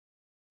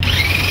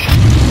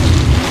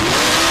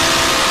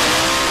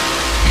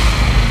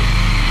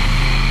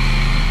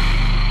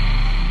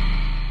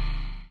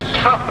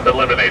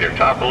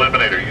Top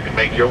eliminator, you can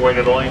make your way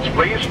to the lanes,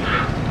 please.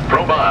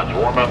 Pro Bonds,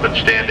 warm up and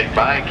standing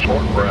by.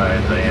 Corn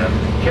Fries and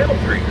Kettle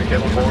Creek, the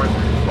kettle board,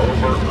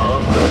 over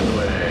on the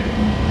way.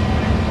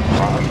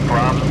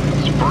 From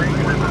Spring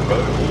River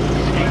Boat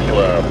Ski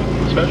Club.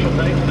 Special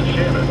thanks to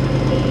Shannon,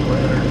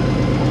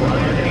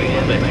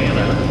 Ryan, and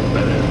Anna.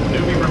 That is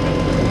Newbie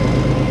Remote.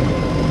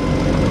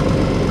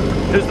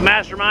 Who's the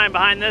mastermind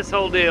behind this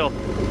whole deal?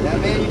 That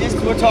man you just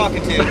were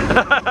talking to.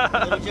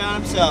 Little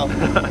John himself.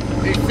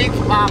 These seats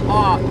pop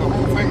off, the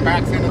whole thing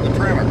backs into the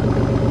trailer.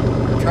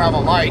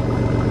 Travel light.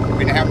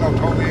 We don't have no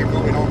tow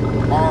vehicle, we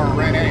don't borrow or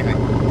rent anything.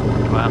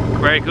 Wow,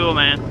 very cool,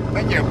 man.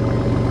 Thank you.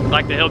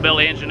 Like the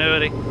hillbilly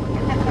ingenuity.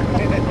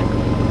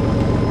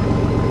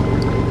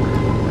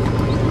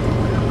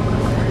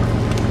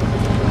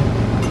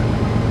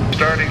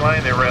 Starting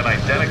line, they ran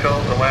identical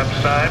the lap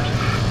times.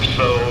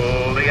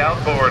 So the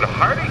outboard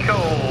Hardy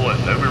Cole and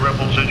Newbie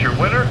Ripples is your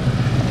winner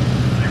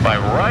by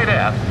right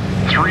at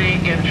 3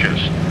 inches.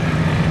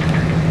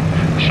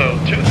 So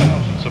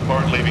 2,000ths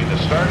apart leaving the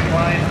starting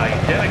line,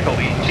 identical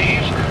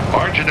ETs,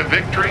 margin of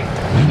victory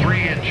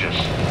 3 inches,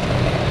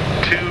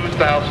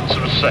 2,000ths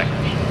of a second.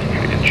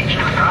 3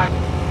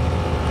 inches.